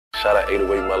Shout out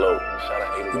 808 Mellow. Shout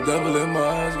out 808. The devil in my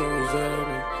eyes gon' reserve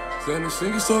me. Send the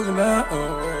singers talking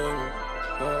now.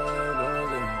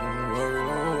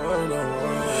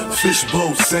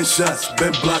 Fishbowl, send shots,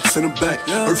 bent blocks, send them back.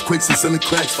 Earthquakes and selling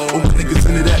cracks. All my niggas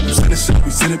into that. Send a shot,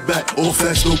 we send it back. All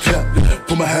fast, no cap.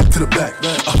 Put my hat to the back.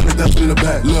 100,000 in the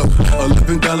back. Look,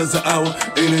 $11 an hour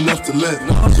ain't enough to live.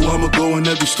 So I'ma go in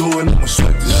every store and I'ma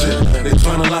swipe this shit. They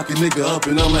tryna lock a nigga up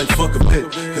and I'm like, fuck a bit.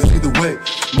 Cause either way,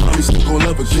 mommy still gon'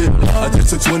 love a kid. I just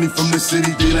took 20 from the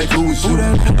city, they like, who is you?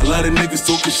 A lot of niggas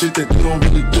talking shit that they don't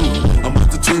really do. I'm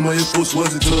about to turn my Air Force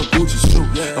Ones into a Gucci shoe.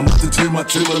 I'm about to turn my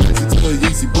Timberlands into a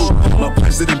Yeezy boot. My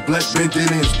president black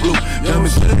bandana is blue.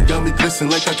 Got me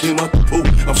glistening like I came out the pool.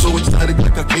 I'm so excited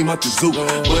like I came out the zoo.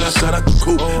 But I shot out the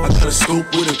coop. I got a scope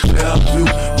with a clear out view.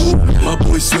 Ooh, my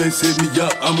boy Swags hit me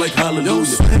up. I'm like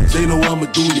hallelujah. They know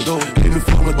I'ma do you. Aiming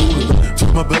for my Medulla.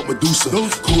 Turn my belt Medusa.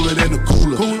 Cooler than a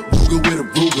cooler. Ruger with a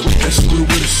Ruger. And shooter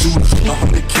with a shooter.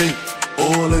 100K.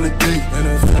 All in a day.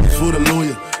 50 for the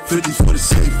lawyer. 50 for the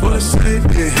safe.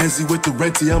 Being handsy with the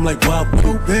renty, I'm like, wow,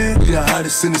 bro. We the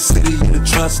hottest in the city, in the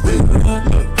tri-state.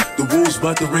 The wolves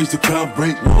about to raise the crown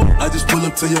break. I just pull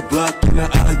up to your block, and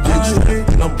I get you.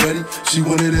 And I'm ready, she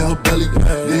wanted it in her belly.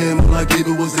 Damn, all I gave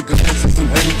her was a glass and some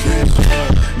heavy cash.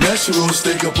 National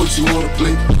steak, I put you on a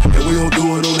plate. And we don't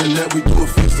do it on the net, we do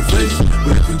it face to face.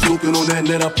 But if you joking on that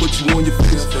net, I put you on your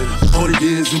face. All the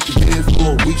years in here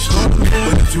for a week straight.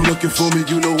 But if you looking for me,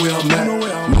 you know where I'm at. No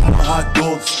more hot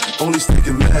dogs, only steak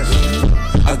and mash.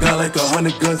 I got like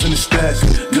 100 guns in the stash.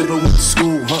 Never went to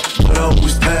school, but I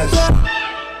always passed.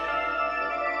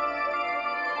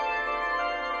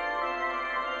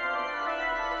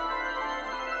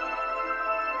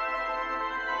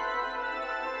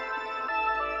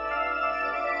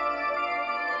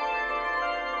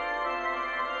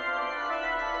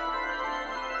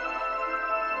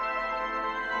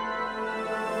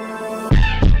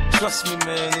 Trust me,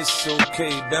 man, it's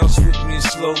okay. Bounce with me in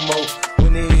slow-mo.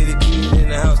 When they hear the kid in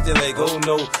the house, they're like, oh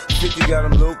no. 50 got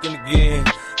them looking again.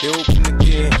 They open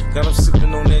again. Got them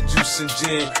sipping on that juice and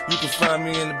gin. You can find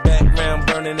me in the background,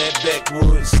 burning that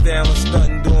backwoods. Styling,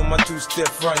 stunting, doing my two-step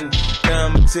fronting. Now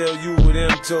I'ma tell you what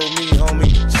them told me, homie.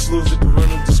 Just lose the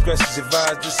parental discretion's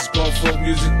advised. This is grown folk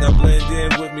music. Now blend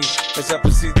in with me as I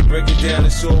proceed to break it down.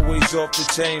 It's always off the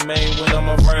chain, man. When I'm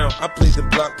around, I play the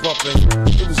block pumping.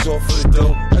 It was all for the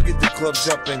dough. I get the club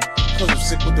jumping, cause I'm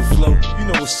sick with the flow. You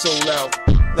know it's sold out,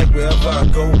 like wherever I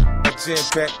go. I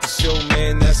jam-pack the show,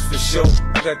 man, that's for sure.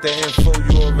 I got that info,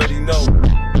 you already know.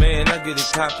 Man, I get it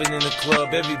popping in the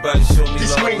club. Everybody show me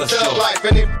love, let's go. Life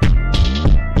and it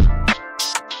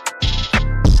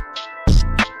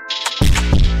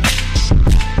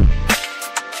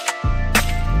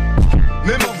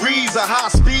Memories of high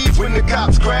speeds when the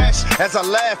cops crash. As I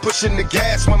laugh, pushing the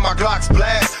gas when my Glocks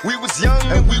blast. We was young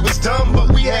and we was dumb,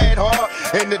 but we had heart.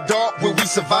 In the dark where we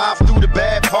survived through the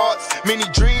bad parts. Many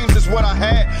dreams is what I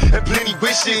had, and plenty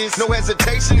wishes. No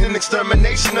hesitation in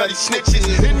extermination of these snitches.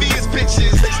 Envious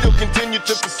bitches, they still continue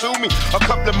to pursue me. A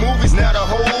couple of movies, now the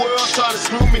whole world trying to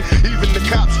screw me. Even the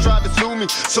cops tried to sue me.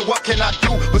 So what can I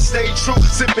do but stay true?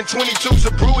 Sipping 22s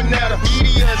of brewing, now the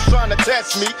media is trying to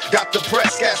test me. Got the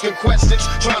press asking questions,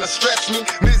 trying to stress me.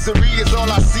 Misery is all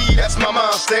I see, that's my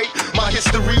mind state. My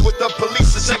history with the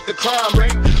police to shake the crime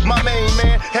rate. My main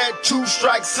man had 2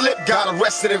 strikes slip, got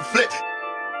arrested and flipped.